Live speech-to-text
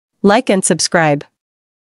like and subscribe.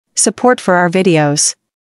 Support for our videos.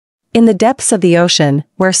 In the depths of the ocean,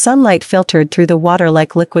 where sunlight filtered through the water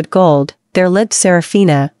like liquid gold, there lived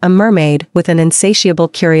Seraphina, a mermaid with an insatiable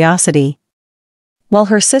curiosity. While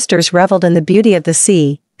her sisters reveled in the beauty of the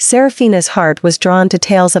sea, Seraphina's heart was drawn to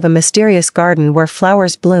tales of a mysterious garden where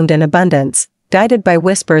flowers bloomed in abundance. Guided by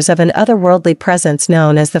whispers of an otherworldly presence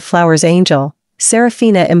known as the flower's angel,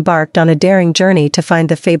 Seraphina embarked on a daring journey to find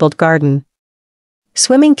the fabled garden.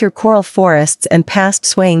 Swimming through coral forests and past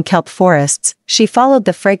swaying kelp forests, she followed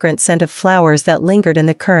the fragrant scent of flowers that lingered in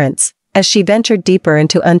the currents. As she ventured deeper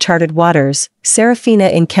into uncharted waters, Seraphina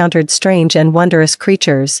encountered strange and wondrous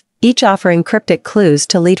creatures, each offering cryptic clues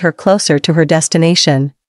to lead her closer to her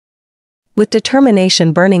destination. With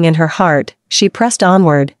determination burning in her heart, she pressed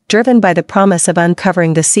onward, driven by the promise of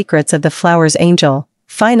uncovering the secrets of the flower's angel.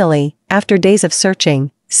 Finally, after days of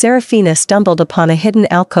searching, Seraphina stumbled upon a hidden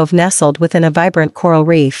alcove nestled within a vibrant coral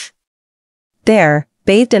reef. There,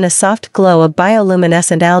 bathed in a soft glow of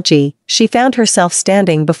bioluminescent algae, she found herself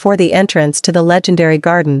standing before the entrance to the legendary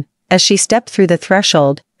garden. As she stepped through the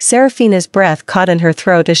threshold, Seraphina's breath caught in her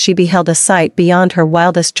throat as she beheld a sight beyond her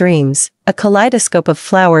wildest dreams, a kaleidoscope of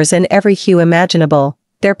flowers in every hue imaginable,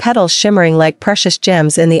 their petals shimmering like precious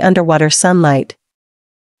gems in the underwater sunlight.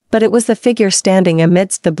 But it was the figure standing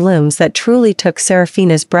amidst the blooms that truly took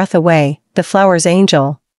Seraphina's breath away, the flower's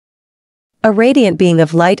angel. A radiant being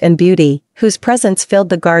of light and beauty, whose presence filled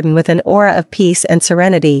the garden with an aura of peace and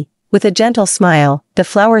serenity. With a gentle smile, the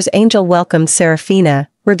flower's angel welcomed Seraphina,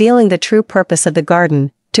 revealing the true purpose of the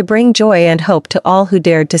garden, to bring joy and hope to all who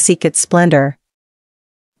dared to seek its splendor.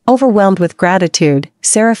 Overwhelmed with gratitude,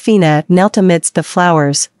 Seraphina knelt amidst the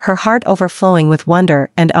flowers, her heart overflowing with wonder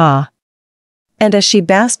and awe. And as she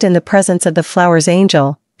basked in the presence of the flower's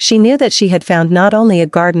angel, she knew that she had found not only a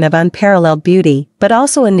garden of unparalleled beauty, but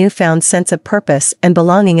also a newfound sense of purpose and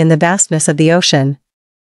belonging in the vastness of the ocean.